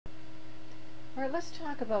Alright, let's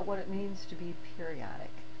talk about what it means to be periodic.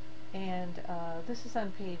 And this is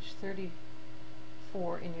on page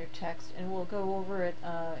 34 in your text, and we'll go over it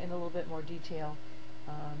in a little bit more detail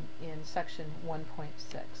in section 1.6.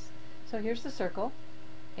 So here's the circle,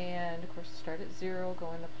 and of course start at 0,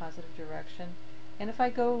 go in the positive direction. And if I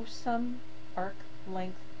go some arc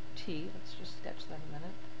length t, let's just sketch that a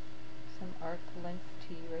minute, some arc length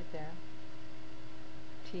t right there,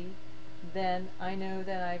 t, then I know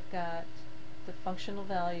that I've got the functional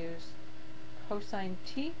values cosine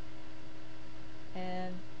t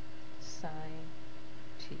and sine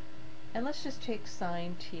t. And let's just take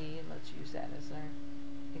sine t and let's use that as our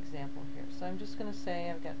example here. So I'm just going to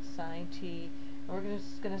say I've got sine t, and we're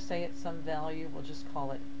just going to say it's some value, we'll just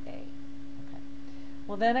call it a. Okay.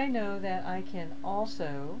 Well, then I know that I can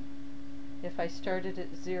also, if I started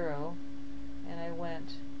at 0 and I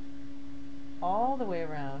went all the way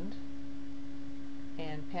around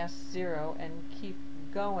and past 0 and keep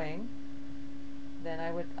going, then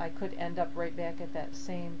I could end up right back at that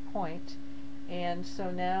same point. And so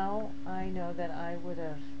now I know that I would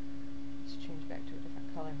have, let's change back to a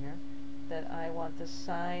different color here, that I want the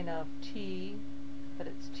sine of t, but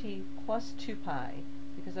it's t plus 2 pi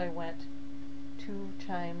because I went 2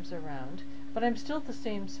 times around, but I'm still at the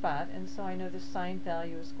same spot, and so I know the sine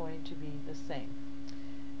value is going to be the same.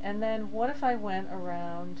 And then what if I went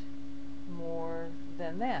around more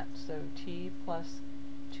than that? So t plus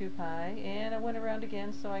 2 pi, and I went around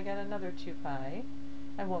again, so I got another 2 pi.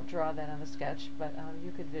 I won't draw that on the sketch, but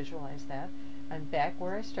you could visualize that. I'm back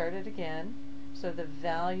where I started again, so the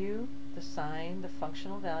value, the sine, the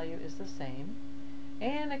functional value is the same.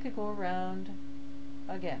 And I could go around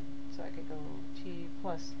again. So I could go t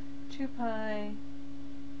plus 2 pi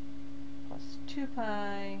plus 2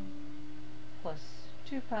 pi plus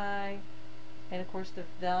 2 pi, and of course the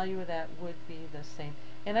value of that would be the same.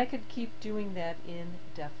 And I could keep doing that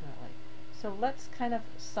indefinitely. So let's kind of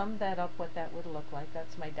sum that up, what that would look like.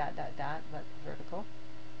 That's my dot dot dot, but vertical.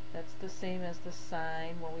 That's the same as the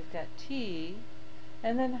sine. Well, we've got t,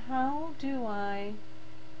 and then how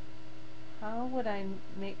would I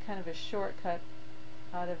make kind of a shortcut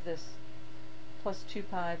out of this plus 2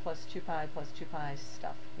 pi plus 2 pi plus 2 pi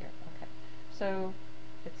stuff here? Okay, so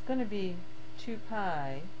it's going to be 2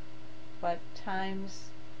 pi, but times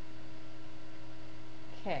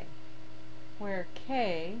k, where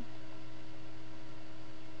k,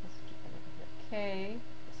 let's keep it over here, k,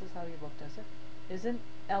 this is how your book does it, is an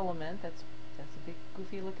element. That's a big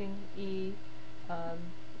goofy looking e.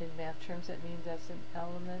 In math terms, that means that's an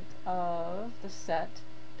element of the set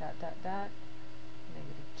dot dot dot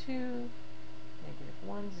 -2,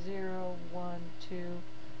 -1, 0, 1, 2,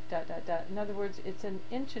 dot dot dot. In other words, it's an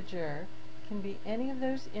integer. Can be any of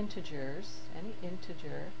those integers, any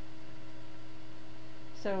integer.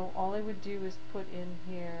 So all I would do is put in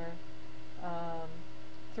here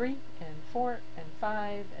 3 and 4 and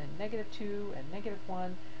 5 and -2 and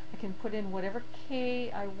 -1. I can put in whatever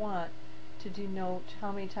k I want to denote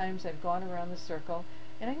how many times I've gone around the circle,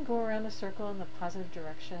 and I can go around the circle in the positive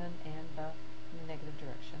direction and the negative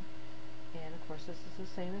direction. And of course this is the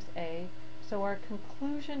same as a. So our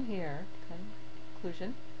conclusion here,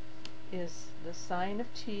 conclusion, is the sine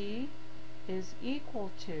of t is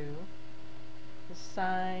equal to the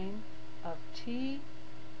sine of t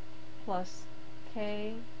plus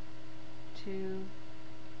k 2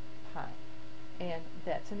 pi. And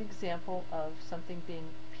that's an example of something being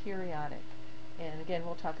periodic. And again,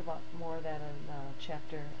 we'll talk about more of that in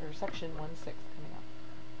chapter or section 1.6 coming up.